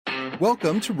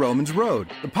Welcome to Romans Road,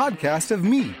 the podcast of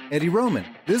me, Eddie Roman.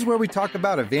 This is where we talk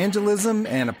about evangelism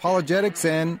and apologetics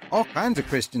and all kinds of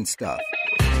Christian stuff.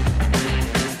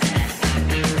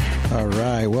 All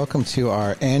right, welcome to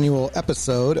our annual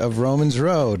episode of Romans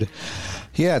Road.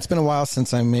 Yeah, it's been a while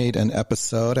since I made an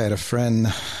episode. I had a friend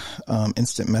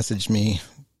instant message me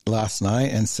last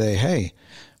night and say, "Hey,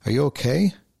 are you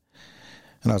okay?"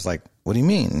 And I was like, "What do you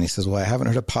mean?" And he says, "Well, I haven't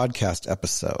heard a podcast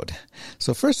episode."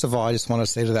 So first of all, I just want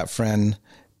to say to that friend,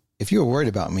 if you were worried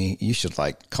about me, you should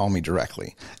call me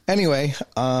directly. Anyway,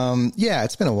 yeah,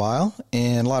 it's been a while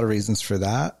and a lot of reasons for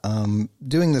that.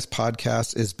 Doing this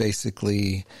podcast is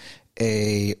basically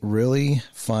a really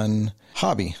fun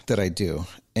hobby that I do.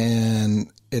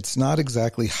 And it's not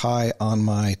exactly high on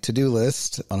my to-do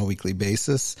list on a weekly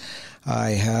basis.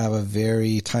 I have a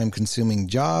very time-consuming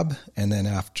job, and then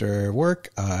after work,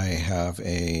 I have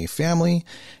a family,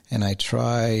 and I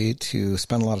try to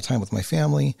spend a lot of time with my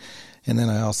family. And then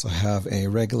I also have a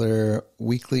regular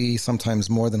weekly, sometimes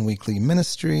more than weekly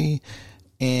ministry.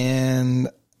 And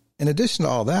in addition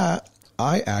to all that,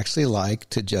 I actually like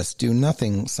to just do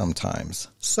nothing sometimes.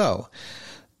 So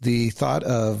the thought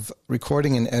of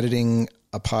recording and editing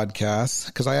a podcast,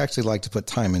 because I actually like to put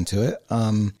time into it.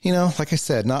 Like I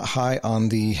said, not high on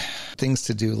the things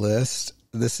to do list.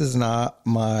 This is not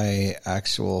my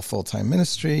actual full-time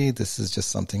ministry. This is just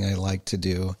something I like to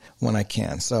do when I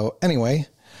can. So anyway,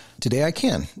 today I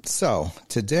can. So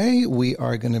today we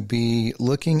are going to be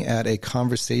looking at a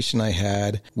conversation I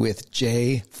had with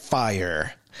Jay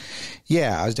Fire.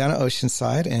 Yeah, I was down at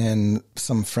Oceanside and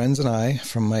some friends and I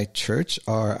from my church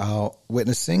are out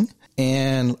witnessing.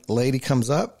 And a lady comes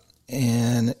up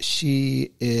and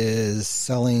she is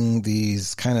selling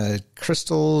these kind of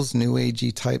crystals, new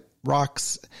agey type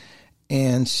rocks.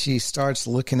 And she starts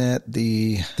looking at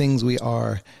the things we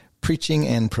are preaching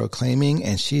and proclaiming.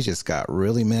 And she just got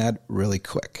really mad really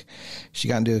quick. She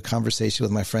got into a conversation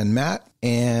with my friend Matt.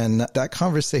 And that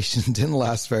conversation didn't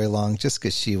last very long just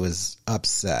because she was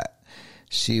upset.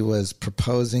 She was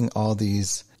proposing all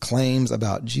these claims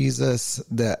about Jesus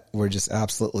that were just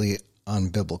absolutely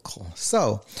unbiblical.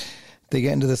 So they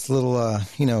get into this little,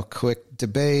 quick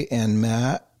debate, and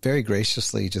Matt very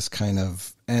graciously just kind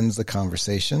of ends the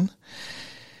conversation.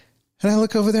 And I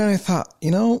look over there and I thought,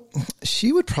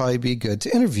 she would probably be good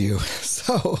to interview.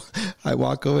 So I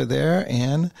walk over there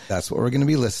and that's what we're going to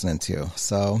be listening to.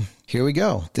 So here we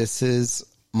go. This is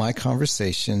my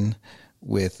conversation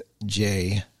with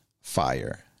Jay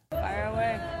Fire. Fire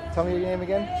away. Tell me your name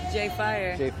again. Jay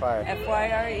Fire. Jay Fire.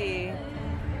 F-Y-R-E.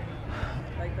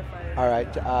 Like the fire. All right.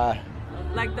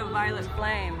 Like the violet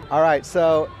flame. All right.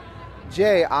 So,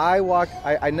 Jay,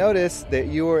 I noticed that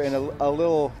you were in a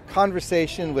little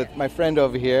conversation with my friend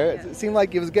over here. It seemed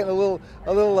like it was getting a little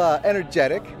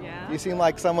energetic. Yeah. You seem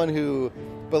like someone who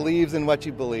believes in what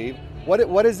you believe.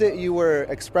 What is it you were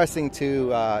expressing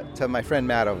to my friend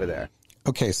Matt over there?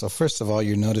 Okay, so first of all,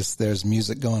 you notice there's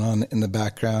music going on in the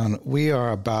background. We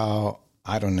are about,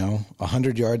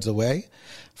 100 yards away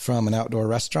from an outdoor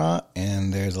restaurant,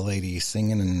 and there's a lady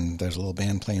singing, and there's a little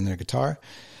band playing their guitar.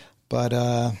 But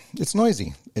it's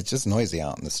noisy. It's just noisy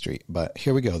out in the street. But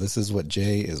here we go. This is what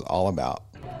Jay is all about.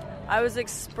 I was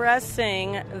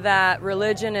expressing that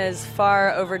religion is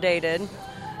far overdated,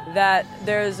 that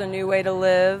there's a new way to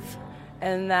live,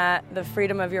 and that the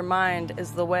freedom of your mind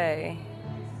is the way.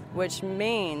 Which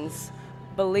means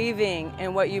believing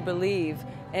in what you believe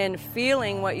and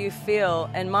feeling what you feel.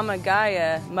 And Mama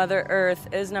Gaia, Mother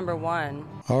Earth, is number one.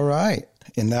 All right.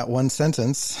 In that one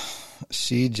sentence,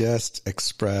 she just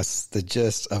expressed the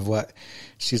gist of what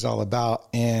she's all about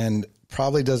and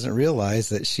probably doesn't realize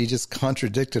that she just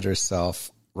contradicted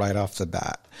herself right off the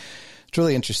bat. It's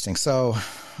really interesting. So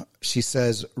she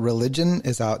says, religion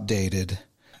is outdated.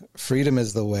 Freedom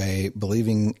is the way.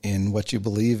 Believing in what you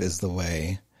believe is the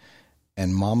way.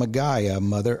 And Mama Gaia,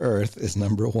 Mother Earth, is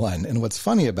number one. And what's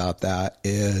funny about that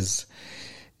is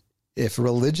if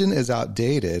religion is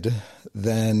outdated,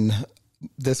 then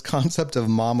this concept of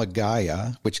Mama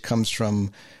Gaia, which comes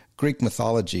from Greek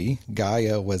mythology,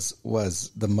 Gaia was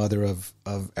the mother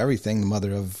of everything, the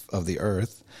mother of the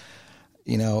earth.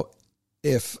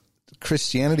 If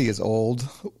Christianity is old,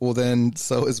 well, then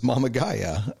so is Mama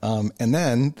Gaia. And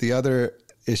then the other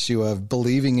issue of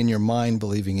believing in your mind,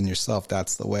 believing in yourself,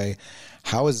 that's the way.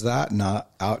 How is that not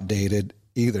outdated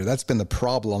either? That's been the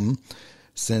problem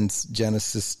since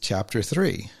Genesis chapter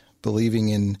 3, believing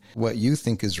in what you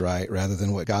think is right rather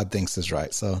than what God thinks is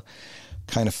right. So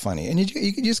kind of funny. And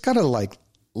you just got to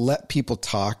let people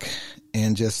talk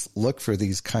and just look for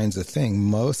these kinds of things.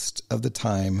 Most of the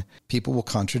time, people will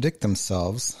contradict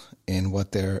themselves in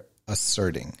what they're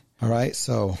asserting. All right.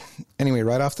 So anyway,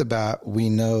 right off the bat, we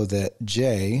know that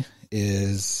Jay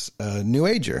is a New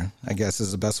Ager, I guess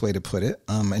is the best way to put it.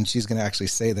 And she's going to actually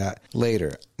say that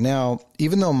later. Now,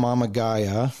 even though Mama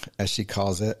Gaia, as she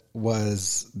calls it,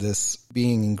 was this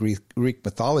being in Greek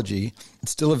mythology,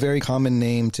 it's still a very common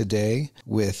name today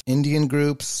with Indian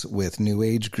groups, with New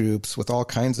Age groups, with all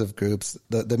kinds of groups.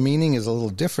 The meaning is a little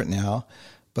different now,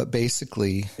 but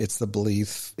basically it's the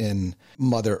belief in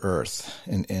Mother Earth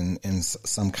in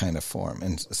some kind of form.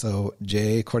 And so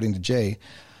Jay, according to Jay,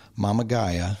 Mama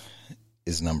Gaia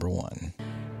is number one.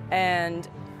 And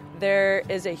there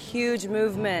is a huge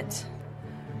movement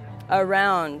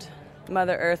around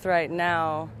Mother Earth right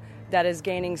now that is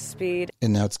gaining speed.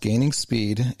 And now it's gaining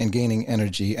speed and gaining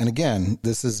energy. And again,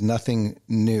 this is nothing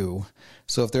new.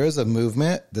 So if there is a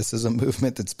movement, this is a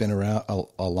movement that's been around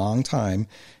a long time,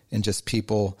 and just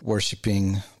people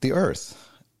worshiping the earth.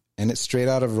 And it's straight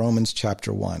out of Romans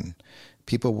chapter 1.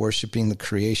 People worshiping the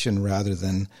creation rather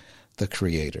than the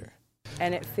creator.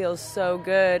 And it feels so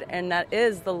good, and that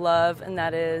is the love, and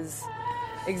that is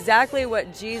exactly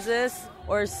what Jesus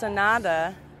or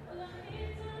Sananda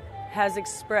has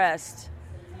expressed.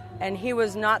 And he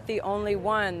was not the only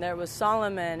one. There was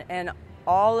Solomon and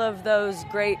all of those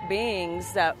great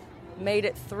beings that made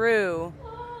it through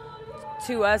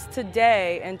to us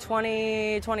today in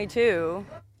 2022.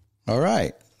 All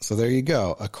right. So there you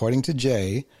go. According to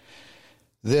Jay,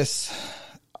 this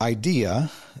idea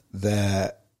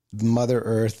that Mother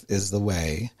Earth is the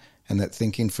way, and that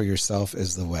thinking for yourself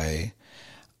is the way,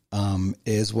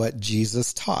 is what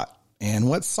Jesus taught and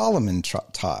what Solomon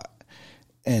taught.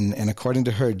 And according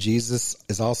to her, Jesus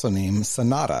is also named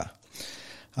Sananda.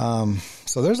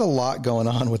 So there's a lot going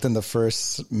on within the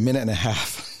first minute and a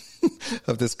half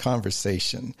of this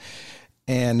conversation.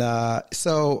 And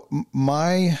so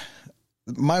my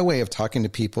way of talking to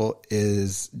people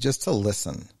is just to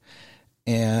listen.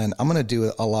 And I'm going to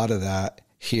do a lot of that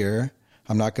here.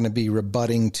 I'm not going to be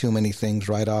rebutting too many things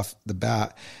right off the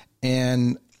bat.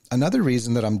 And another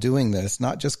reason that I'm doing this,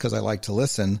 not just because I like to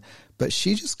listen, but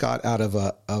she just got out of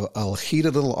a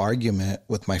heated little argument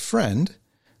with my friend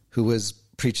who was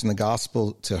preaching the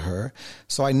gospel to her.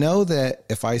 So I know that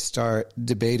if I start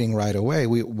debating right away,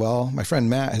 my friend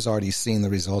Matt has already seen the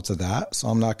results of that. So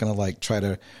I'm not going to try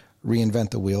to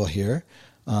reinvent the wheel here.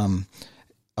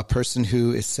 A person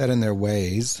who is set in their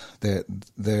ways, that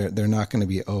they're not going to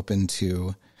be open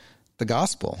to the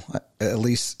gospel. At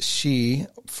least she,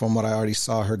 from what I already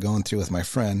saw her going through with my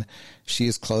friend, she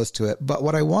is close to it. But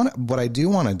what I do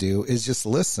want to do is just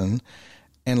listen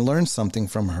and learn something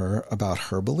from her about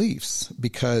her beliefs.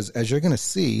 Because as you're going to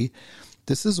see,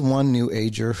 this is one New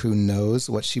Ager who knows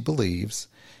what she believes,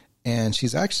 and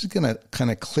she's actually going to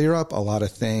kind of clear up a lot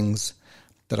of things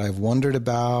that I've wondered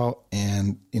about.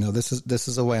 And, this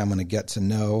is a way I'm going to get to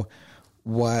know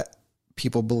what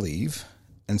people believe.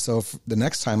 And so if the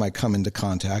next time I come into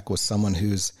contact with someone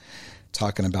who's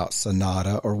talking about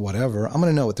Sananda or whatever, I'm going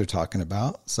to know what they're talking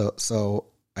about. So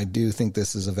I do think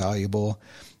this is a valuable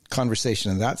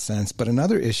conversation in that sense. But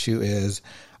another issue is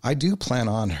I do plan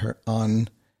on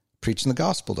preaching the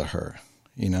gospel to her.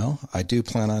 I do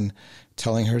plan on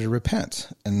telling her to repent,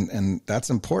 and that's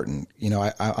important.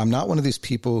 I'm not one of these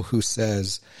people who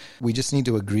says we just need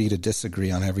to agree to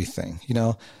disagree on everything.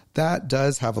 That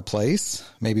does have a place,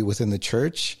 maybe within the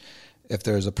church. If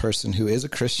there's a person who is a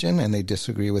Christian and they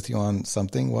disagree with you on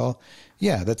something, well,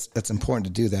 yeah, that's important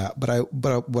to do that.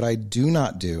 But what I do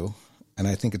not do, and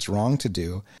I think it's wrong to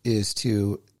do, is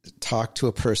to talk to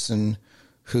a person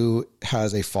who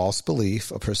has a false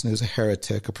belief, a person who's a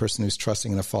heretic, a person who's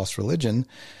trusting in a false religion,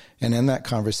 and in that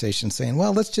conversation saying,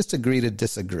 well, let's just agree to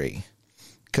disagree.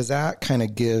 Because that kind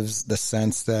of gives the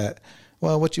sense that,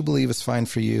 well, what you believe is fine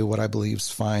for you, what I believe is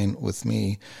fine with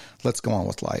me, let's go on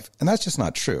with life. And that's just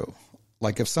not true.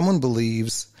 If someone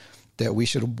believes that we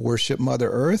should worship Mother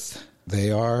Earth, they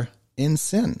are in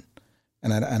sin.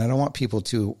 And I don't want people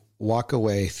to walk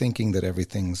away thinking that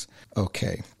everything's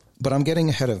okay. But I'm getting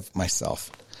ahead of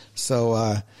myself.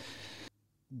 So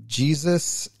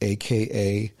Jesus,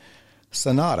 a.k.a.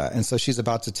 Sananda. And so she's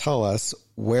about to tell us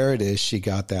where it is she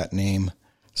got that name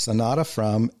Sananda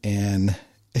from, and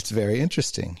it's very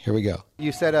interesting. Here we go.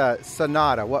 You said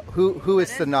Sananda. Who is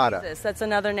Sananda? Jesus. That's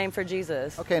another name for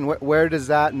Jesus. Okay, and where does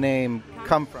that name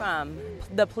come from? From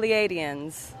the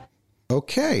Pleiadians.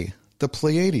 Okay, the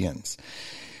Pleiadians.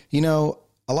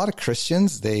 A lot of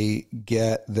Christians, they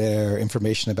get their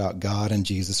information about God and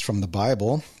Jesus from the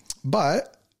Bible,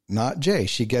 but not Jay.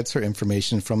 She gets her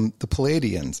information from the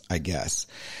Pleiadians, I guess.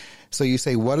 So you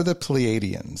say, what are the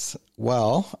Pleiadians?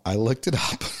 Well, I looked it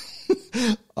up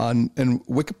in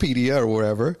Wikipedia or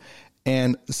wherever,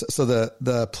 And so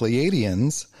the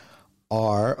Pleiadians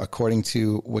are, according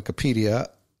to Wikipedia,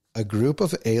 a group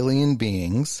of alien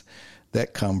beings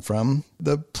that come from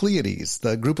the Pleiades,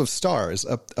 the group of stars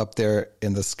up there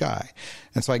in the sky.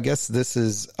 And so I guess this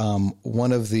is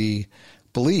one of the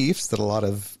beliefs that a lot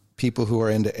of people who are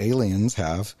into aliens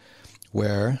have,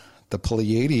 where the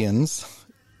Pleiadians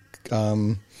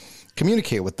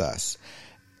communicate with us.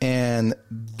 And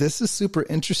this is super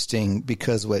interesting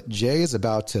because what Jay is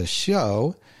about to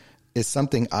show is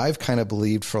something I've kind of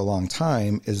believed for a long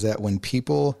time, is that when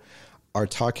people are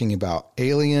talking about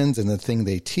aliens and the thing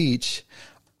they teach,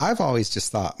 I've always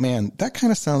just thought, man, that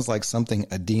kind of sounds like something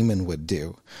a demon would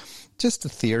do. Just a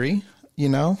theory, you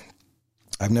know?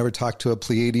 I've never talked to a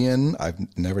Pleiadian. I've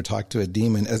never talked to a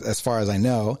demon as far as I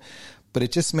know, but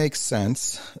it just makes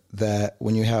sense that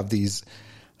when you have these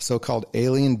so-called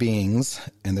alien beings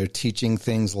and they're teaching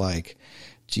things like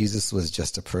Jesus was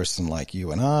just a person like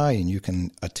you and I, and you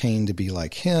can attain to be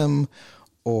like him,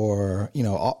 or, you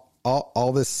know,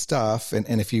 all this stuff.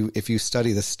 And if you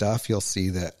study this stuff, you'll see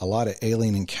that a lot of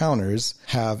alien encounters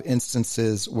have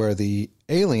instances where the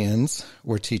aliens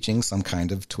were teaching some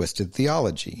kind of twisted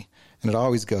theology. And it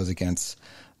always goes against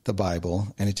the Bible.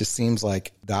 And it just seems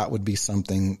like that would be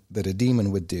something that a demon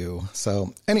would do.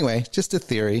 So anyway, just a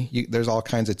theory. There's all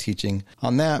kinds of teaching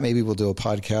on that. Maybe we'll do a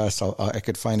podcast. I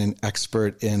could find an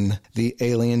expert in the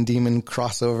alien demon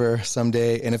crossover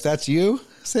someday. And if that's you,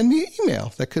 send me an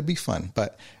email. That could be fun.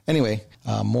 But anyway,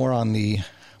 more on the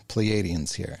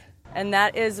Pleiadians here. And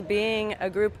that is being a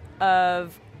group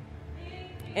of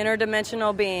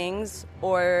interdimensional beings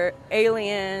or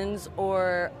aliens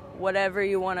or whatever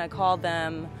you want to call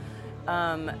them.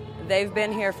 They've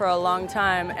been here for a long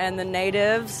time, and the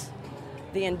natives,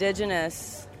 the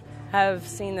indigenous, have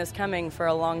seen this coming for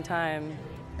a long time.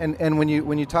 And when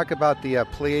you talk about the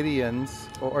Pleiadians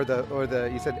or the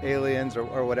you said aliens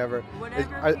or whatever,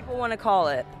 people want to call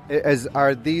it,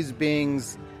 are these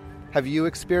beings? Have you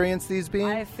experienced these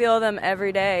beings? I feel them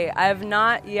every day. I've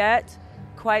not yet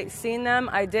quite seen them.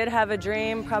 I did have a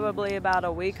dream probably about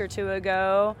a week or two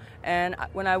ago, and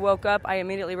when I woke up, I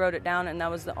immediately wrote it down, and that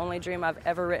was the only dream I've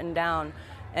ever written down.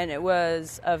 And it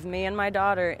was of me and my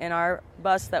daughter in our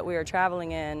bus that we were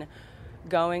traveling in,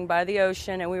 going by the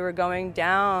ocean, and we were going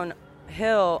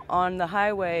downhill on the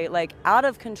highway, like out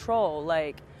of control.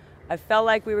 Like I felt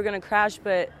like we were going to crash,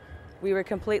 but we were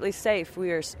completely safe.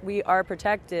 We are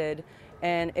protected.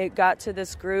 And it got to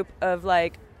this group of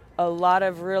like a lot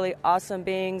of really awesome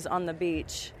beings on the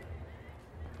beach.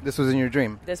 This was in your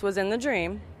dream? This was in the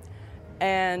dream.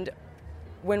 And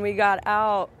when we got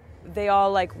out, they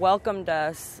all like welcomed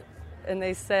us, and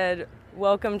they said,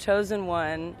 "Welcome, chosen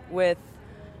one," with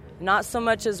not so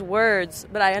much as words,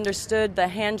 but I understood the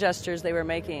hand gestures they were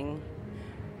making.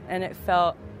 And it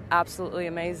felt absolutely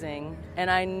amazing. And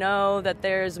I know that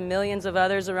there's millions of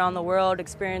others around the world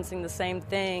experiencing the same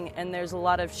thing, and there's a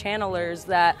lot of channelers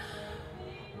that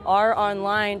are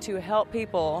online to help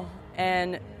people.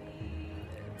 And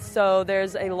so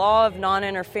there's a law of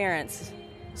non-interference.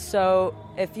 So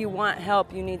if you want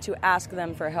help, you need to ask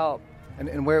them for help.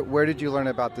 And where did you learn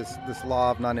about this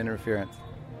law of non-interference?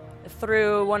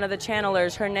 Through one of the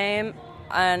channelers. Her name,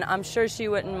 and I'm sure she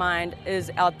wouldn't mind,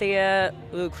 is Althea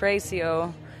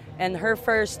Lucrezio. And her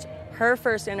first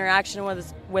interaction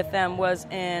with them was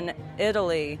in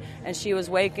Italy, and she was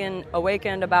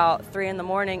awakened about 3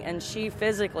 a.m, and she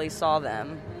physically saw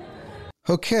them.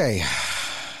 Okay,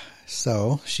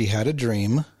 so she had a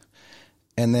dream,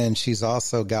 and then she's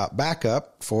also got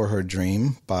backup for her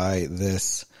dream by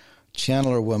this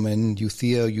channeler woman,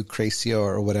 Althea Lucrezio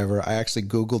or whatever. I actually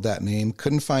Googled that name,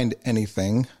 couldn't find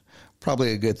anything.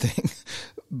 Probably a good thing.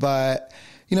 But,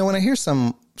 you know, when I hear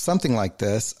something like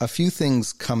this, a few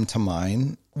things come to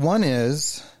mind. One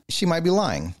is she might be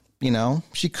lying. You know,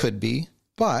 she could be,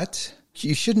 but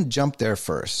you shouldn't jump there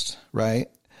first, right?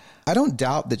 I don't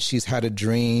doubt that she's had a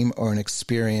dream or an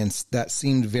experience that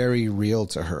seemed very real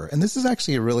to her. And this is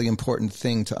actually a really important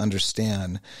thing to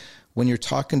understand when you're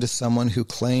talking to someone who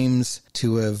claims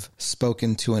to have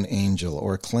spoken to an angel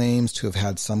or claims to have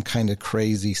had some kind of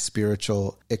crazy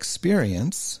spiritual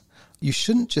experience. You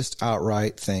shouldn't just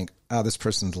outright think, oh, this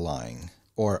person's lying,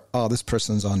 or, oh, this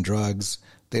person's on drugs.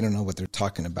 They don't know what they're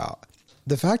talking about.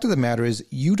 The fact of the matter is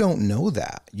you don't know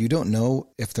that. You don't know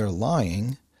if they're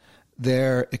lying.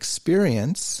 Their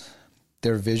experience,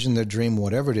 their vision, their dream,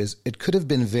 whatever it is, it could have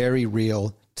been very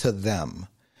real to them.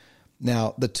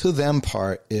 Now, the to them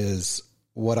part is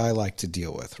what I like to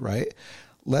deal with, right?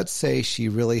 Let's say she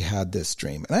really had this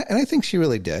dream, and I think she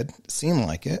really did. Seemed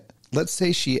like it. Let's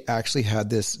say she actually had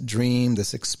this dream,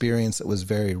 this experience that was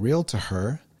very real to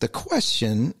her. The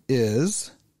question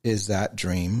is, is that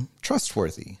dream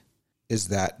trustworthy? Is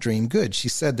that dream good? She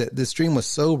said that this dream was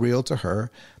so real to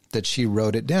her that she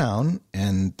wrote it down,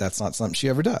 and that's not something she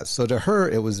ever does. So to her,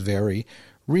 it was very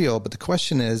real. But the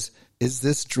question is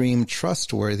this dream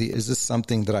trustworthy? Is this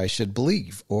something that I should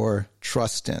believe or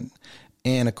trust in?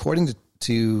 And according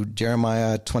to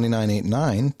Jeremiah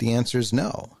 29:8-9, the answer is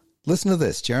no. Listen to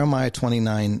this, Jeremiah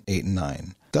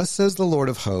 29:8-9. Thus says the Lord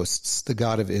of hosts, the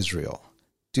God of Israel,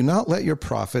 do not let your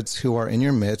prophets who are in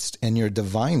your midst and your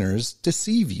diviners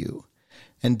deceive you,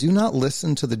 and do not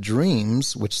listen to the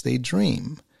dreams which they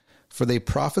dream, for they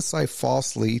prophesy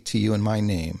falsely to you in my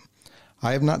name.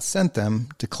 I have not sent them,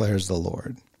 declares the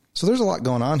Lord. So there's a lot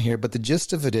going on here, but the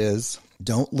gist of it is,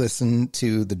 don't listen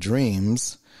to the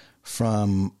dreams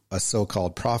from a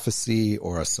so-called prophecy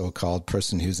or a so-called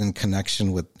person who's in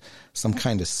connection with some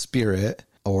kind of spirit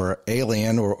or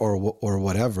alien or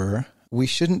whatever. We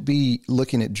shouldn't be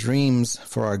looking at dreams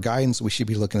for our guidance. We should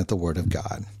be looking at the Word of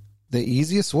God. The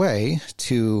easiest way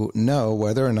to know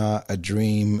whether or not a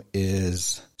dream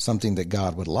is something that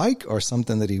God would like or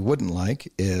something that he wouldn't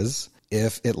like is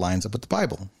if it lines up with the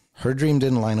Bible. Her dream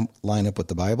didn't line up with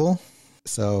the Bible,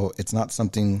 so it's not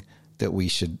something that we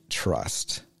should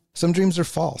trust. Some dreams are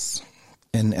false,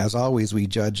 and as always, we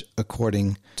judge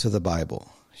according to the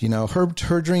Bible. You know, her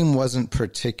dream wasn't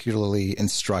particularly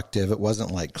instructive. It wasn't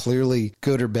like clearly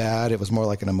good or bad. It was more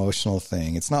like an emotional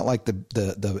thing. It's not like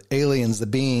the aliens, the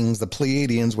beings, the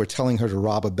Pleiadians were telling her to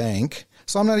rob a bank.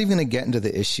 So I'm not even going to get into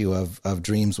the issue of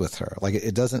dreams with her. Like,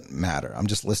 it doesn't matter. I'm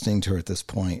just listening to her at this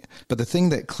point. But the thing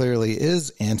that clearly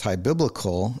is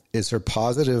anti-biblical is her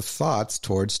positive thoughts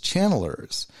towards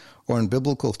channelers, or in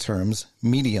biblical terms,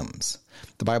 mediums.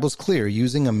 The Bible's clear.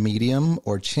 Using a medium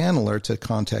or channeler to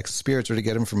contact spirits or to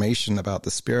get information about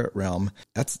the spirit realm,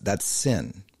 that's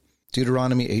sin.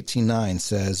 Deuteronomy 18:9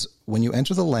 says, when you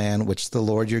enter the land which the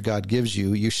Lord your God gives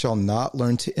you, you shall not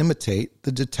learn to imitate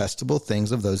the detestable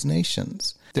things of those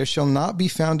nations. There shall not be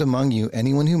found among you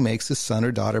anyone who makes his son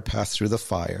or daughter pass through the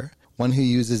fire, one who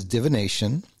uses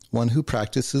divination, one who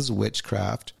practices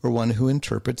witchcraft, or one who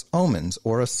interprets omens,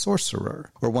 or a sorcerer,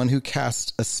 or one who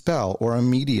casts a spell, or a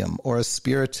medium, or a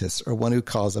spiritist, or one who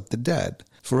calls up the dead.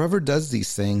 For whoever does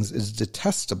these things is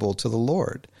detestable to the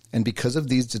Lord. And because of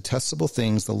these detestable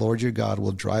things, the Lord your God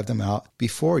will drive them out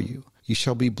before you. You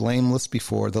shall be blameless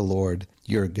before the Lord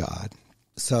your God.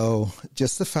 So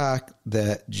just the fact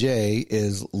that Jay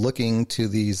is looking to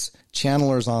these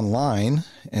channelers online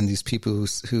and these people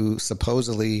who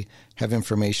supposedly have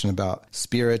information about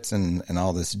spirits and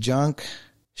all this junk,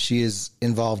 she is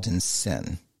involved in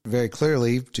sin. Very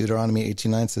clearly, Deuteronomy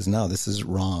 18:9 says, no, this is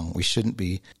wrong. We shouldn't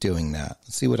be doing that.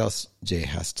 Let's see what else Jay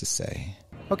has to say.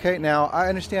 Okay, now I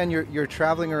understand you're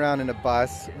traveling around in a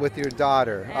bus with your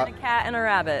daughter. And a cat and a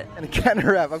rabbit. And a cat and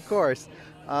a rabbit, of course.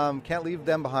 Can't leave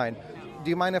them behind. Do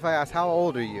you mind if I ask, how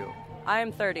old are you? I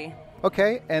am 30.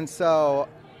 Okay, and so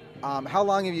how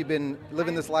long have you been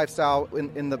living this lifestyle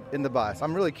in the bus?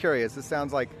 I'm really curious. This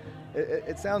sounds like,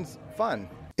 it sounds fun.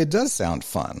 It does sound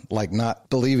fun. Like, not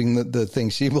believing the thing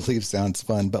she believes sounds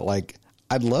fun, but like,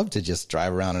 I'd love to just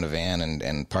drive around in a van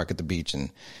and park at the beach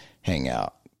and hang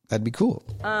out. That'd be cool.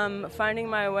 Finding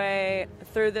my way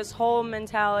through this whole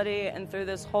mentality and through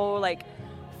this whole, like,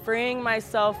 freeing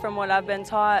myself from what I've been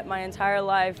taught my entire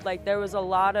life. Like, there was a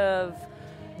lot of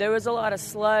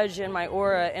sludge in my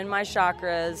aura, in my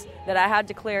chakras, that I had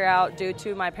to clear out due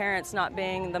to my parents not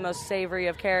being the most savory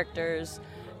of characters.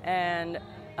 And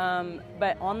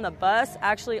but on the bus,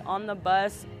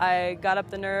 I got up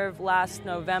the nerve last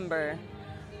November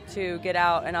to get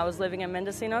out, and I was living in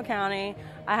Mendocino County.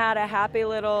 I had a happy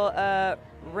little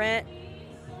rent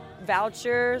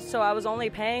voucher, so I was only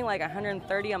paying like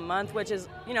 $130 a month, which is,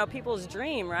 you know, people's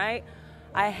dream, right?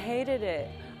 I hated it,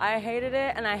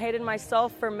 and I hated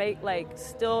myself for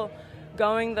still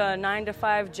going the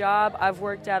 9-to-5 job. I've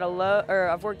worked at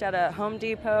a Home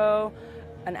Depot,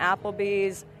 an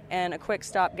Applebee's, and a Quick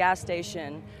Stop gas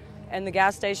station. And the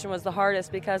gas station was the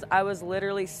hardest because I was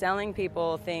literally selling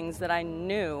people things that I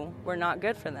knew were not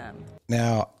good for them.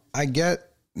 Now, I get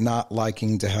not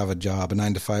liking to have a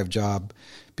 9-to-5 job,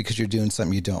 because you're doing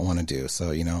something you don't want to do.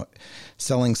 So, you know,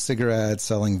 selling cigarettes,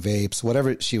 selling vapes,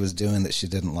 whatever she was doing that she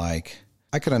didn't like,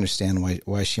 I could understand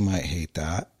why she might hate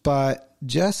that. But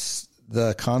just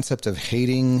the concept of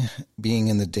hating being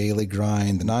in the daily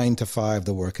grind, the 9-to-5,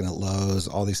 the working at Lowe's,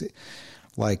 all these,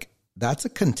 like, that's a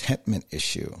contentment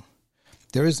issue.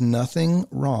 There is nothing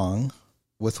wrong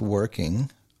with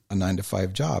working a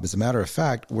 9-to-5 job. As a matter of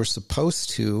fact, we're supposed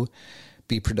to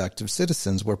be productive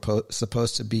citizens. We're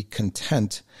supposed to be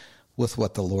content with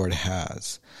what the Lord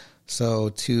has. So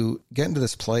to get into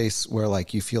this place where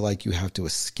like you feel like you have to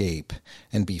escape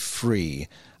and be free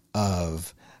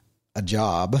of a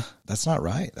job, that's not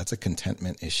right. That's a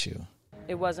contentment issue.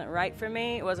 It wasn't right for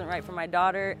me. It wasn't right for my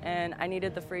daughter, and I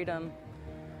needed the freedom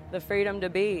to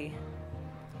be.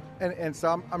 And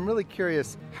so I'm really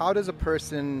curious, how does a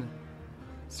person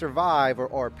survive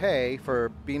or pay for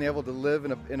being able to live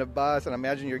in a bus?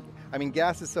 And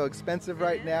gas is so expensive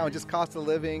right now, and just cost of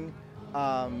living.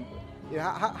 How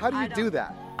do you do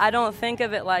that? I don't think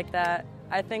of it like that.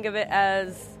 I think of it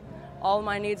as all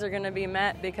my needs are going to be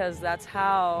met, because that's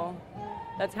how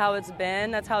it's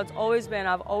been. That's how it's always been.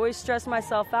 I've always stressed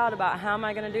myself out about how am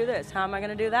I going to do this? How am I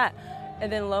going to do that?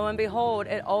 And then lo and behold,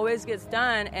 it always gets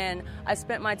done, and I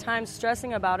spent my time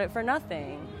stressing about it for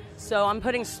nothing. So I'm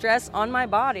putting stress on my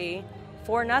body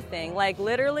for nothing. Like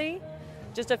literally,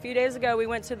 just a few days ago, we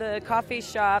went to the coffee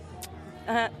shop,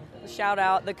 shout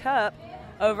out, The Cup,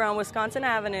 over on Wisconsin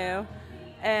Avenue,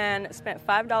 and spent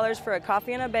 $5 for a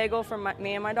coffee and a bagel for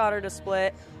me and my daughter to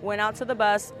split, went out to the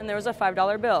bus, and there was a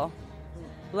 $5 bill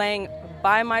laying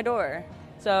by my door.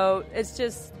 So it's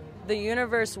just, the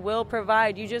universe will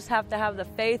provide. You just have to have the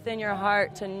faith in your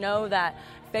heart to know that,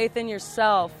 faith in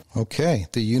yourself. Okay,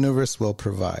 the universe will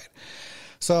provide.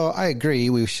 So I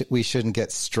agree, we shouldn't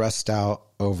get stressed out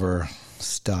over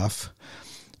stuff,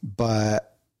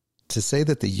 but to say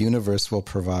that the universe will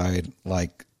provide,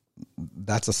 like,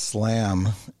 that's a slam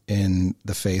in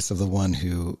the face of the one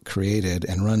who created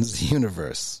and runs the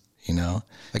universe. You know,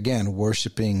 again,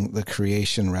 worshiping the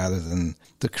creation rather than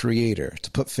the creator. To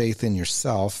put faith in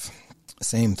yourself,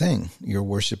 same thing. You're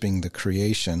worshiping the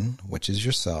creation, which is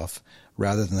yourself,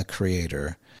 rather than the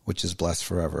creator, which is blessed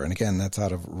forever. And again, that's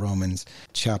out of Romans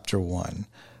chapter 1.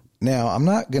 Now, I'm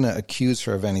not going to accuse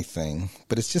her of anything,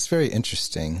 but it's just very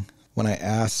interesting. When I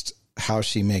asked how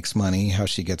she makes money, how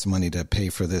she gets money to pay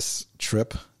for this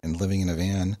trip and living in a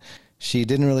van, she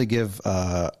didn't really give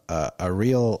a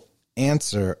real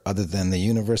answer other than the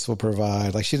universe will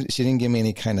provide. Like she didn't give me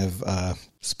any kind of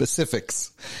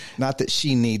specifics. Not that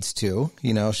she needs to,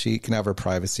 you know, she can have her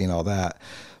privacy and all that.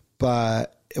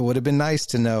 But it would have been nice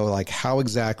to know, like, how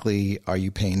exactly are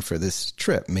you paying for this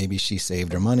trip? Maybe she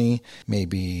saved her money.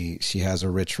 Maybe she has a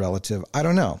rich relative. I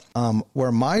don't know.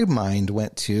 Where my mind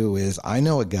went to is, I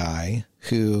know a guy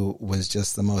who was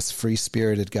just the most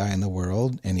free-spirited guy in the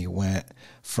world, and he went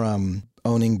from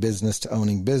owning business to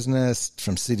owning business,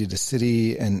 from city to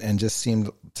city, and just seemed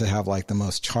to have like the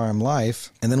most charmed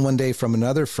life. And then one day from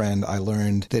another friend, I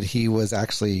learned that he was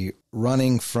actually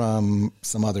running from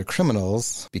some other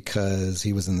criminals because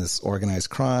he was in this organized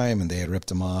crime and they had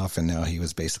ripped him off, and now he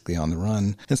was basically on the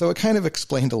run. And so it kind of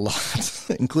explained a lot,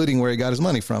 including where he got his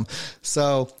money from.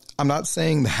 So I'm not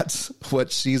saying that's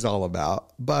what she's all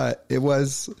about, but it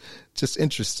was just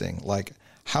interesting. Like,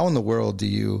 how in the world do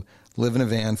you live in a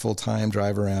van full time,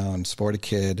 drive around, support a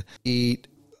kid, eat,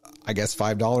 I guess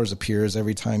 $5 appears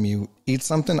every time you eat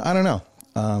something? I don't know.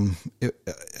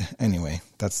 Anyway,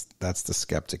 that's the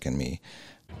skeptic in me.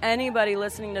 Anybody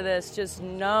listening to this, just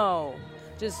know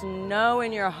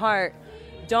in your heart,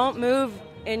 don't move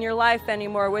in your life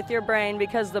anymore with your brain,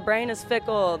 because the brain is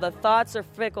fickle. The thoughts are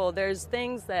fickle. There's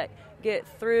things that get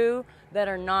through that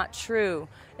are not true.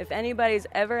 If anybody's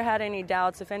ever had any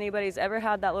doubts, if anybody's ever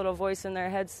had that little voice in their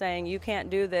head saying, you can't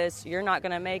do this, you're not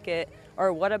going to make it,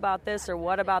 or what about this, or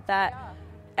what about that,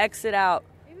 exit out.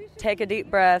 Take a deep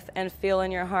breath and feel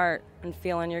in your heart and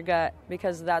feel in your gut,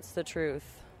 because that's the truth.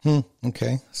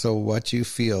 Okay. So what you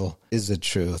feel is the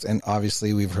truth. And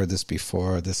obviously we've heard this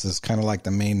before. This is kind of like the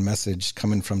main message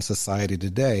coming from society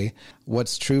today.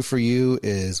 What's true for you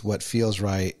is what feels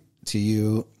right to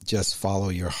you. Just follow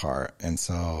your heart. And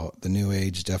so the New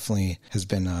Age definitely has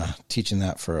been teaching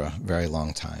that for a very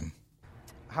long time.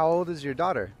 How old is your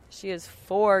daughter? She is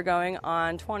 4 going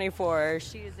on 24.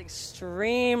 She is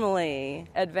extremely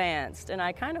advanced, and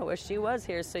I kind of wish she was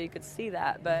here so you could see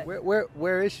that. But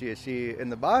where is she? Is she in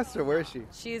the bus, or where is she?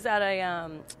 She's at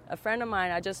a friend of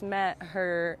mine. I just met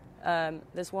her,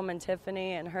 this woman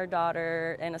Tiffany, and her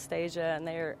daughter Anastasia, and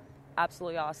they're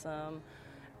absolutely awesome.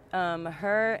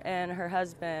 Her and her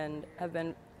husband have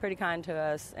been pretty kind to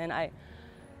us, and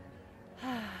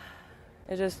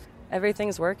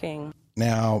everything's working.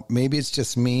 Now, maybe it's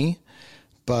just me,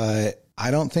 but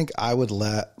I don't think I would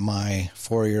let my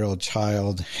 4-year-old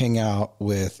child hang out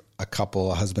with a couple,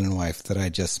 a husband and wife that I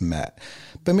just met.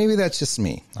 But maybe that's just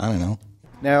me. I don't know.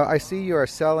 Now, I see you are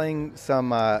selling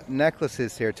some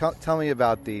necklaces here. Tell me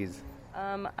about these.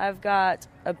 I've got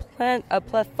a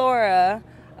plethora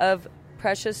of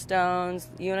precious stones,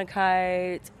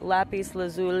 unakite, lapis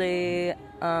lazuli,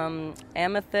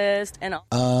 amethyst, and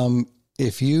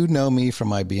If you know me from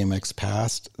my BMX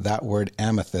past, that word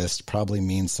amethyst probably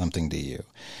means something to you.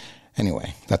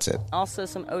 Anyway, that's it. Also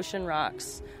some ocean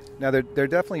rocks. Now, they're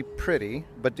definitely pretty,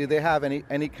 but do they have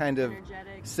any kind of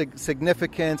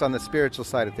significance on the spiritual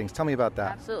side of things? Tell me about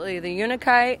that. Absolutely. The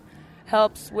unakite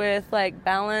helps with like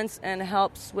balance and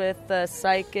helps with the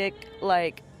psychic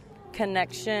like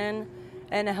connection,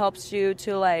 and it helps you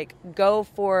to like go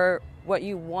for what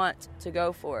you want to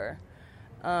go for.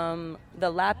 The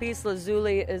lapis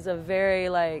lazuli is a very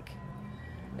like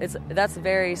that's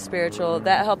very spiritual.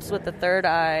 That helps with the third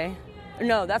eye.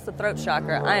 No, that's the throat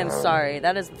chakra. I am sorry.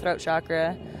 That is the throat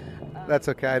chakra. That's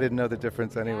okay. I didn't know the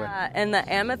difference anyway. And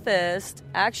the amethyst,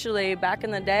 actually, back in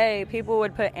the day, people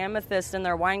would put amethyst in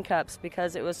their wine cups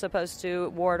because it was supposed to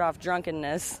ward off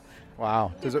drunkenness.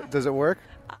 Wow. Does it work?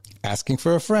 Asking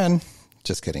for a friend.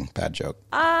 Just kidding. Bad joke.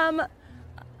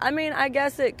 I mean, I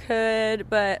guess it could,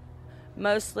 but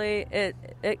mostly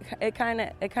it kind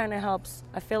of helps.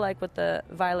 I feel like with the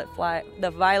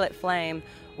violet flame,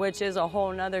 which is a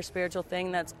whole nother spiritual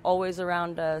thing that's always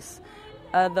around us.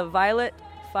 The violet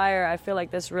fire, I feel like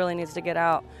this really needs to get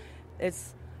out.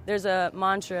 There's a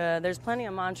mantra. There's plenty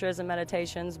of mantras and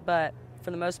meditations, but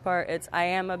for the most part, it's I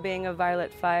am a being of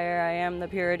violet fire. I am the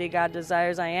purity God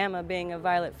desires. I am a being of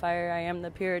violet fire. I am the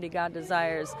purity God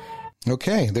desires.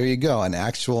 Okay, there you go, an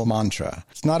actual mantra.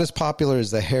 It's not as popular as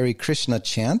the Hare Krishna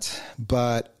chant,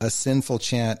 but a sinful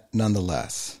chant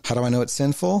nonetheless. How do I know it's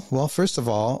sinful? Well, first of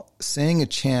all, saying that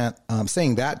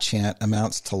chant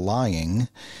amounts to lying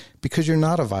because you're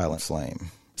not a violet flame.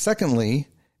 Secondly,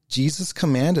 Jesus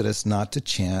commanded us not to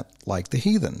chant like the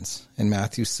heathens in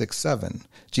Matthew 6:7.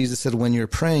 Jesus said, when you're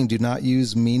praying, do not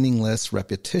use meaningless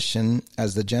repetition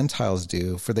as the Gentiles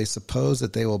do, for they suppose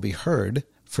that they will be heard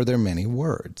for their many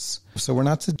words. So we're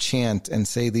not to chant and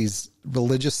say these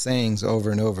religious sayings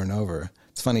over and over and over.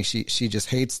 It's funny, she just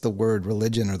hates the word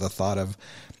religion or the thought of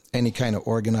any kind of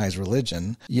organized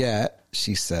religion. Yet,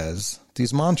 she says,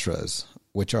 these mantras,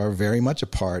 which are very much a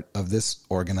part of this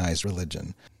organized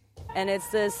religion. And it's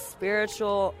this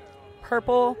spiritual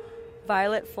purple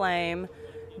violet flame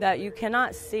that you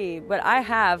cannot see, but I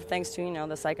have, thanks to,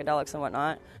 the psychedelics and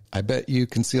whatnot. I bet you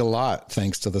can see a lot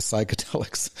thanks to the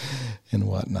psychedelics and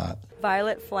whatnot.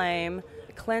 Violet flame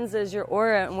cleanses your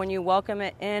aura, and when you welcome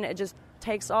it in, it just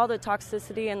takes all the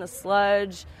toxicity and the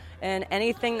sludge and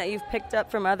anything that you've picked up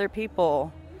from other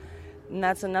people. And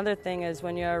that's another thing, is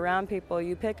when you're around people,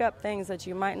 you pick up things that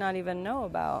you might not even know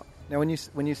about. Now, when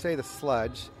you say the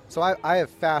sludge, so I have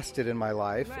fasted in my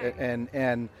life, right,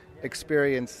 and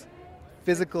experienced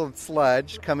physical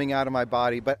sludge coming out of my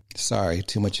body, but sorry,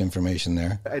 too much information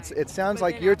there. It sounds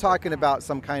like you're talking about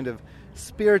some kind of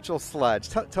spiritual sludge.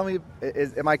 Tell me,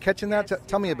 am I catching that? Yes,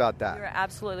 Tell me about that. You're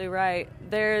absolutely right.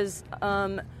 There's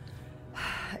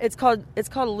it's called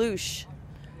loosh.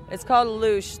 It's called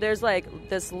loosh. There's like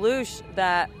this loosh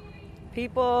that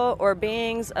people or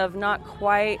beings of not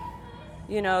quite,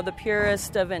 the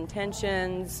purest of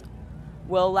intentions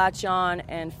will latch on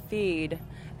and feed.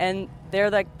 And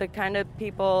they're like the kind of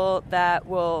people that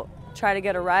will try to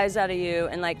get a rise out of you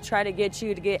and like try to get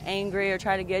you to get angry or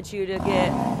try to get you to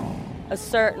get a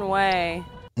certain way.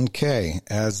 Okay,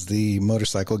 as the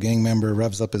motorcycle gang member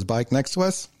revs up his bike next to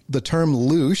us, the term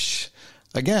loosh,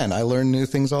 again, I learn new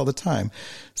things all the time.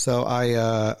 So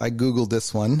I Googled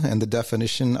this one, and the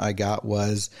definition I got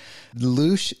was,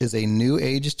 loosh is a new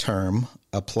age term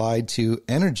applied to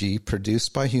energy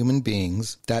produced by human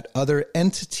beings that other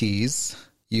entities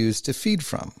use to feed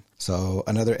from. So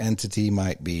another entity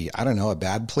might be, I don't know, a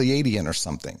bad Pleiadian or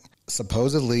something.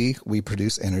 Supposedly, we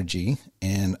produce energy,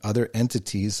 and other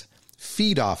entities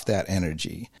feed off that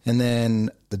energy. And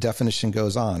then the definition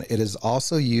goes on. It is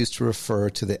also used to refer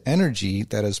to the energy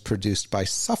that is produced by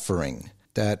suffering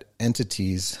that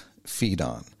entities feed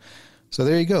on. So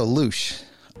there you go, loosh.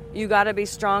 You got to be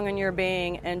strong in your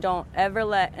being, and don't ever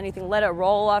let it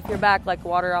roll off your back like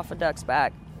water off a duck's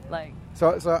back.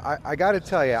 So I got to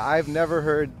tell you, I've never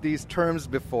heard these terms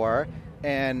before,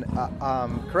 and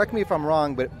correct me if I'm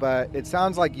wrong, but it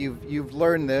sounds like you've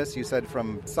learned this. You said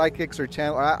from psychics or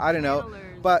channel, I don't know.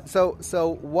 But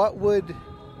so what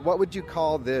would you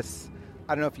call this?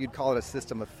 I don't know if you'd call it a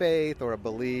system of faith or a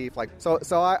belief. So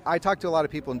I talk to a lot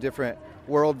of people in different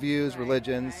worldviews,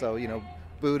 religions. So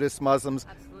Buddhists, Muslims.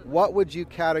 Absolutely. What would you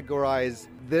categorize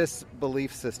this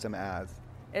belief system as?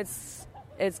 It's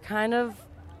kind of,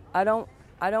 I don't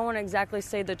want to exactly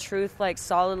say the truth like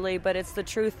solidly, but it's the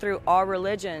truth through all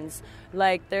religions.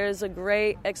 Like there's a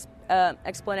great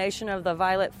explanation of the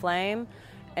violet flame,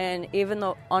 And even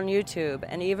though on YouTube,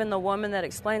 and even the woman that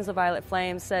explains the violet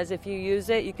flame says if you use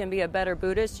it, you can be a better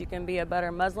Buddhist, you can be a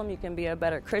better Muslim, you can be a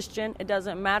better Christian. It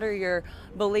doesn't matter your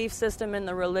belief system in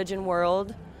the religion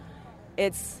world.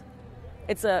 It's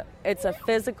a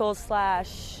physical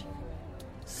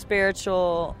 /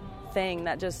 spiritual thing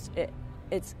that just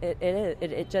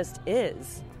it just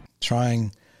is.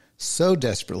 Trying so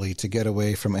desperately to get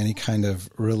away from any kind of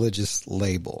religious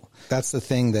label. That's the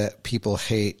thing that people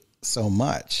hate so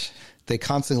much. They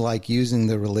constantly like using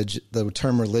the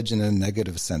term religion in a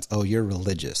negative sense. Oh, you're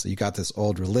religious. You got this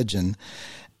old religion.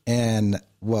 And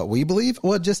what we believe,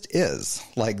 well, it just is.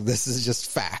 Like, this is just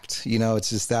fact. It's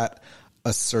just that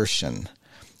assertion.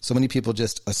 So many people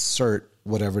just assert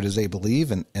whatever it is they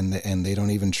believe, and they don't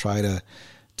even try to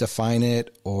define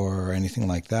it or anything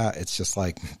like that. It's just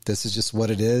like, this is just what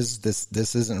it is.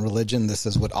 This isn't religion. This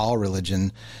is what all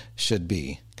religion should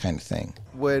be, kind of thing.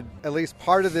 Would at least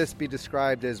part of this be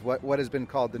described as what has been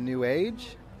called the New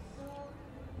Age?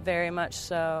 Very much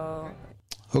so.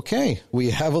 Okay,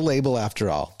 we have a label after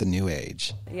all, the New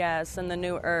Age. Yes, and the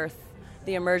New Earth.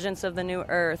 The emergence of the New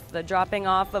Earth, the dropping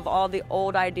off of all the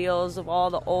old ideals, of all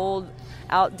the old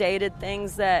outdated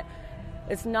things that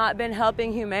it's not been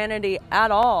helping humanity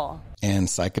at all. And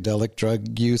psychedelic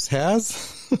drug use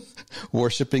has.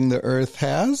 Worshipping the earth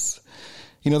has.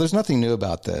 There's nothing new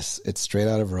about this. It's straight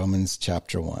out of Romans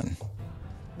chapter 1.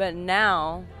 But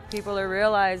now people are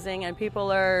realizing, and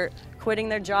people are quitting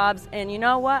their jobs. And you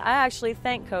know what? I actually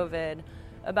thank COVID.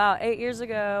 About 8 years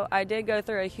ago, I did go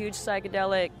through a huge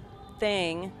psychedelic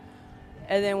thing.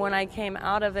 And then when I came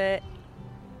out of it,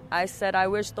 I said, I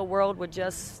wish the world would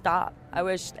just stop. I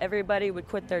wish everybody would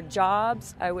quit their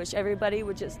jobs. I wish everybody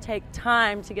would just take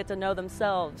time to get to know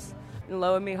themselves. And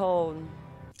lo and behold.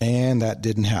 And that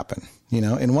didn't happen.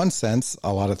 In one sense,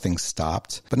 a lot of things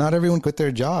stopped, but not everyone quit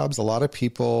their jobs. A lot of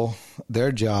people,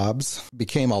 their jobs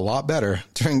became a lot better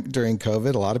during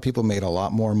COVID. A lot of people made a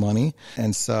lot more money.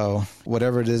 And so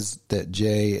whatever it is that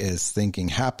Jay is thinking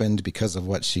happened because of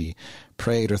what she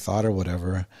prayed or thought or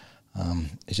whatever,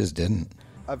 it just didn't.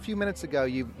 A few minutes ago,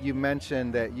 you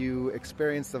mentioned that you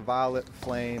experienced the violet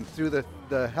flame through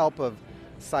the help of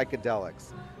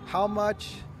psychedelics. How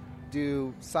much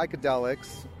do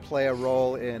psychedelics play a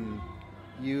role in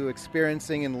you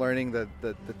experiencing and learning the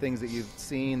things that you've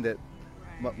seen that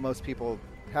most people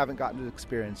haven't gotten to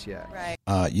experience yet?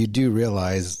 Right. You do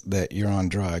realize that you're on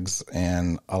drugs,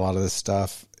 and a lot of this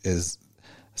stuff is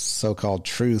so-called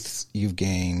truths you've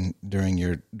gained during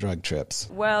your drug trips.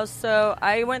 Well, so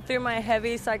I went through my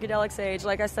heavy psychedelics age.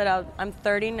 Like I said, I'm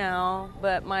 30 now,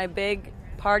 but my big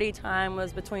party time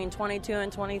was between 22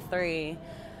 and 23.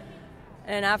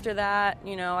 And after that,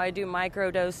 I do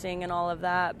microdosing and all of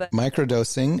that. But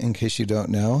microdosing, in case you don't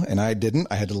know, and I didn't,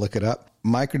 I had to look it up.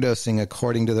 Microdosing,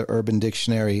 according to the Urban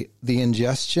Dictionary, the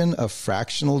ingestion of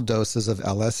fractional doses of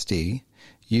LSD,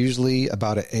 usually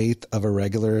about 1/8 of a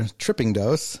regular tripping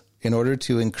dose, in order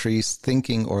to increase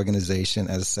thinking organization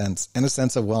and a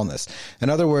sense of wellness. In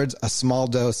other words, a small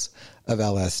dose of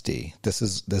LSD. This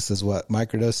is what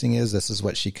microdosing is. This is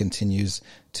what she continues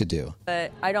to do.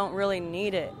 But I don't really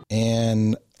need it.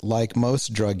 And like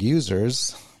most drug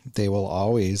users, they will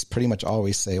pretty much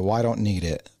always say, well, I don't need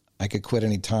it. I could quit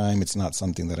any time. It's not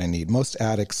something that I need. Most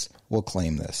addicts will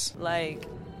claim this. Like,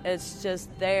 it's just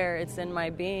there. It's in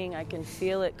my being. I can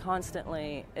feel it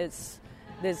constantly. It's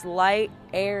this light,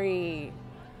 airy,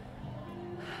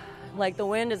 like the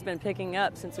wind has been picking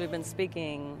up since we've been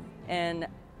speaking. And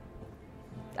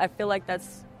I feel like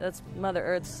that's Mother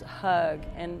Earth's hug.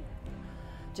 And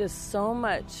just so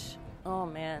much, oh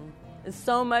man, it's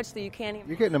so much that you can't even...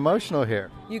 You're getting emotional here.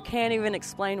 You can't even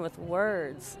explain with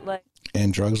words.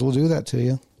 And drugs will do that to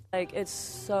you. It's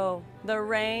so... The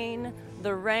rain,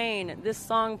 this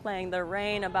song playing, the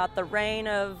rain, about the rain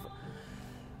of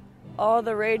all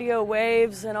the radio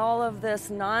waves and all of this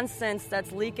nonsense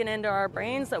that's leaking into our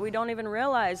brains that we don't even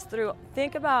realize through.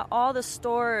 Think about all the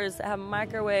stores that have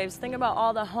microwaves. Think about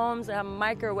all the homes that have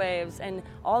microwaves and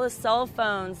all the cell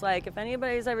phones. Like, if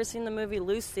anybody's ever seen the movie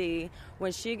Lucy,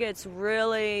 when she gets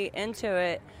really into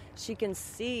it, she can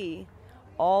see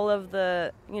all of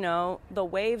the, the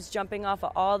waves jumping off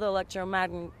of all the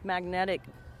electromagnetic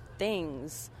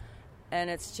things. And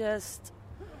it's just...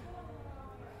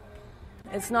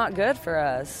 it's not good for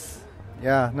us.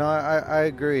 Yeah, no, I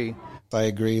agree. I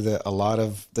agree that a lot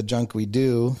of the junk we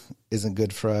do isn't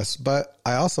good for us, but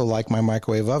I also like my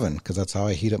microwave oven because that's how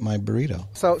I heat up my burrito.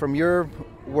 So from your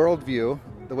worldview,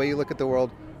 the way you look at the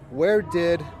world, where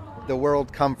did the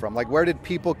world come from? Like, where did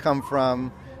people come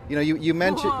from? You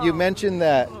mentioned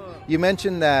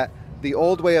that the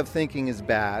old way of thinking is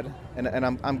bad, and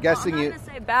I'm guessing I'm not going to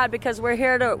say bad because we're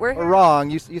here to... Or wrong.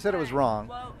 You said it was wrong.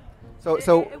 Well,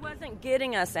 So it wasn't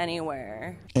getting us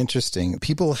anywhere. Interesting.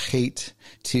 People hate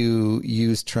to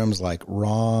use terms like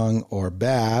wrong or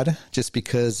bad just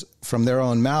because from their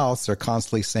own mouths they're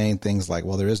constantly saying things like,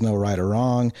 well, there is no right or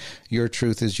wrong. Your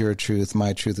truth is your truth.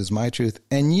 My truth is my truth.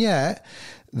 And yet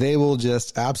they will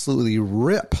just absolutely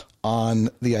rip on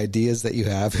the ideas that you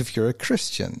have if you're a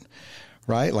Christian,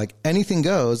 right? Like anything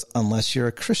goes unless you're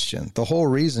a Christian. The whole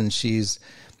reason she's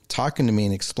talking to me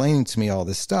and explaining to me all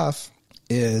this stuff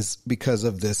is because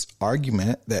of this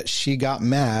argument that she got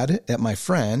mad at my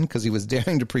friend because he was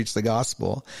daring to preach the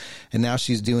gospel. And now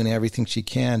she's doing everything she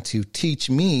can to teach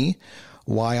me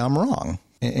why I'm wrong.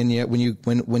 And yet when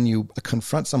you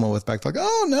confront someone with back, like,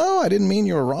 oh no, I didn't mean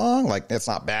you were wrong. Like, that's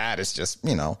not bad. It's just,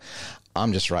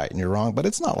 I'm just right and you're wrong, but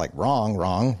it's not like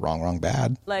wrong,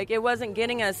 bad. Like it wasn't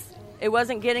getting us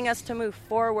to move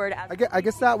forward. I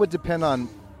guess that would depend on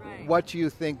what you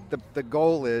think the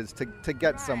goal is to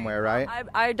get somewhere, right?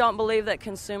 I don't believe that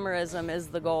consumerism is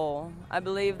the goal. I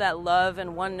believe that love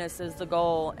and oneness is the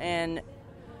goal, and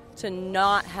to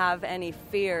not have any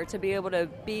fear, to be able to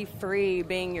be free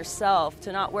being yourself,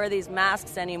 to not wear these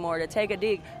masks anymore, to take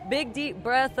a big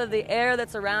breath of the air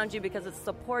that's around you because it's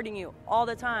supporting you all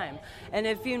the time. And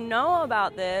if you know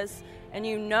about this and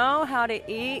you know how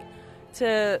to eat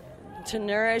to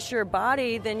nourish your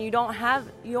body, then you don't have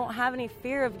any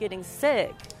fear of getting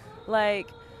sick. Like,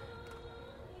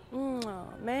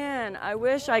 man, I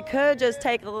wish I could just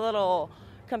take a little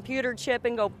computer chip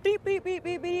and go beep, beep, beep,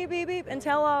 beep, beep, beep, beep, and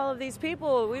tell all of these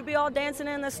people, we'd be all dancing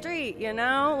in the street,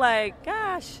 Like,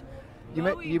 gosh.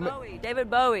 David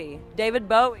Bowie.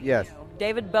 Yes.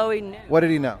 David Bowie knew. What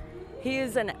did he know? He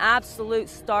is an absolute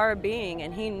star being,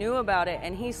 and he knew about it,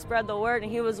 and he spread the word,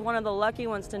 and he was one of the lucky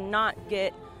ones to not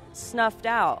get snuffed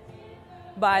out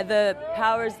by the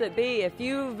powers that be. If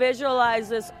you visualize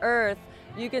this earth,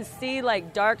 you can see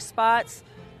like dark spots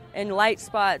and light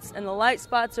spots, and the light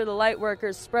spots are the light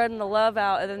workers spreading the love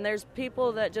out, and then there's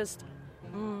people that just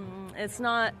it's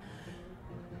not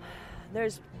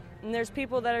there's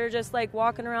people that are just like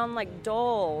walking around like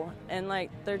dull, and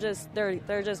like they're just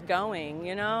going,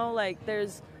 like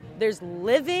there's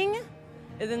living.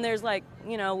 And then there's like,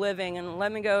 living and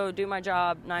let me go do my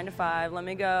job 9 to 5. Let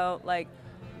me go. Like,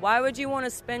 why would you want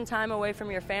to spend time away from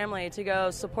your family to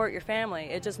go support your family?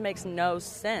 It just makes no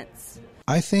sense.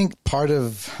 I think part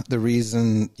of the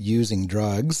reason using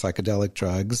drugs, psychedelic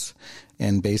drugs,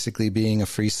 and basically being a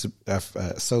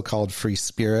so-called free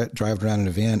spirit, driving around in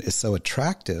a van is so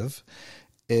attractive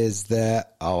is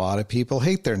that a lot of people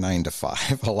hate their 9 to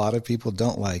 5. A lot of people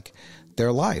don't like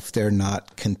their life. They're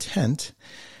not content.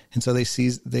 And so they see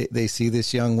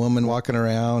this young woman walking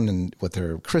around and with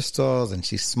her crystals, and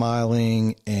she's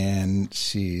smiling, and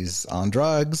she's on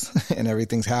drugs, and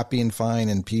everything's happy and fine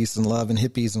and peace and love and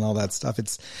hippies and all that stuff.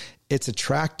 It's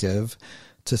attractive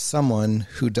to someone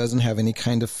who doesn't have any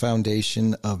kind of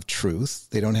foundation of truth.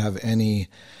 They don't have any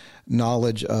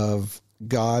knowledge of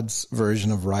God's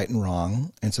version of right and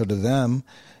wrong. And so to them,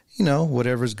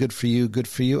 whatever's good for you, good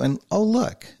for you. And oh,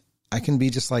 look, I can be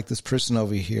just like this person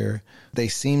over here. They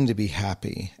seem to be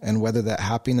happy. And whether that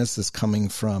happiness is coming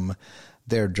from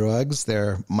their drugs,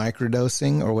 their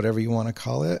microdosing, or whatever you want to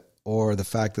call it, or the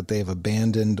fact that they've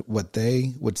abandoned what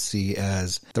they would see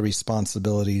as the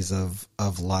responsibilities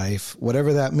of life,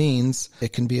 whatever that means,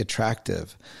 it can be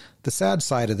attractive. The sad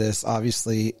side of this,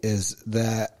 obviously, is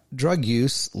that drug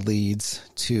use leads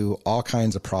to all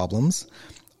kinds of problems.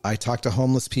 I talk to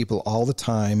homeless people all the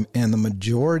time, and the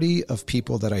majority of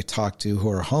people that I talk to who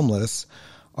are homeless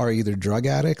are either drug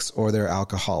addicts or they're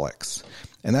alcoholics.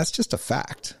 And that's just a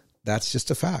fact. That's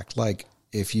just a fact. Like,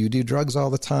 if you do drugs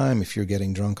all the time, if you're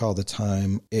getting drunk all the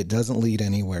time, it doesn't lead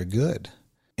anywhere good.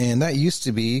 And that used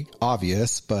to be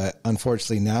obvious, but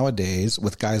unfortunately nowadays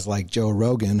with guys like Joe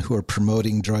Rogan who are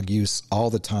promoting drug use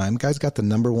all the time, guy's got the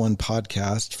 #1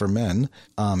 podcast for men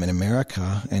in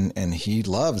America, and he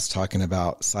loves talking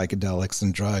about psychedelics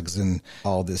and drugs and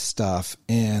all this stuff.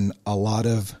 And a lot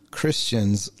of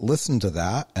Christians listen to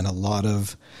that, and a lot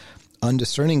of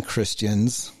undiscerning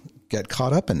Christians get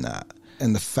caught up in that.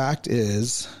 And the fact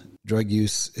is, drug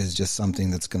use is just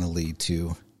something that's going to lead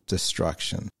to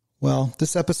destruction. Well,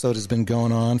 this episode has been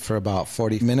going on for about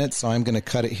 40 minutes, so I'm going to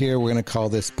cut it here. We're going to call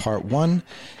this part 1,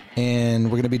 and we're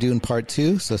going to be doing part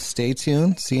 2, so stay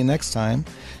tuned. See you next time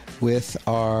with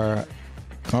our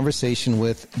conversation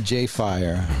with Jay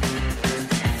Fire.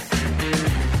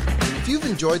 If you've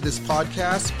enjoyed this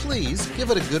podcast, please give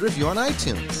it a good review on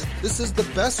iTunes. This is the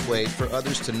best way for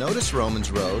others to notice Romans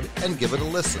Road and give it a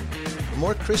listen. The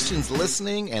more Christians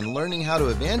listening and learning how to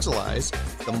evangelize,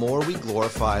 the more we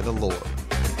glorify the Lord.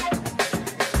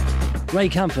 Ray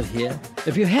Comfort here.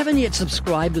 If you haven't yet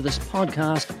subscribed to this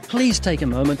podcast, please take a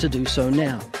moment to do so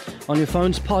now. On your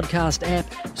phone's podcast app,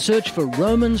 search for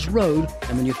Romans Road,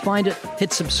 and when you find it,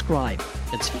 hit subscribe.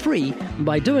 It's free, and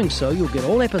by doing so, you'll get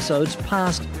all episodes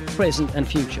past, present, and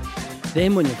future.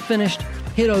 Then, when you're finished,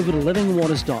 head over to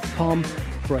livingwaters.com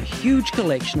for a huge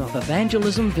collection of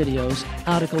evangelism videos,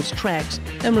 articles, tracts,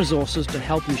 and resources to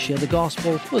help you share the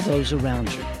gospel with those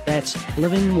around you. That's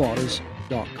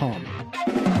livingwaters.com.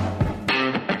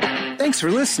 Thanks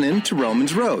for listening to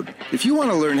Romans Road. If you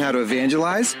want to learn how to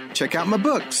evangelize, check out my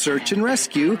book, Search and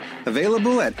Rescue,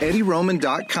 available at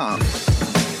eddieroman.com.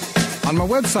 On my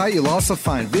website, you'll also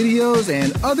find videos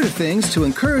and other things to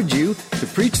encourage you to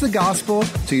preach the gospel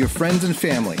to your friends and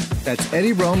family. That's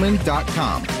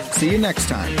eddieroman.com. See you next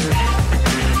time.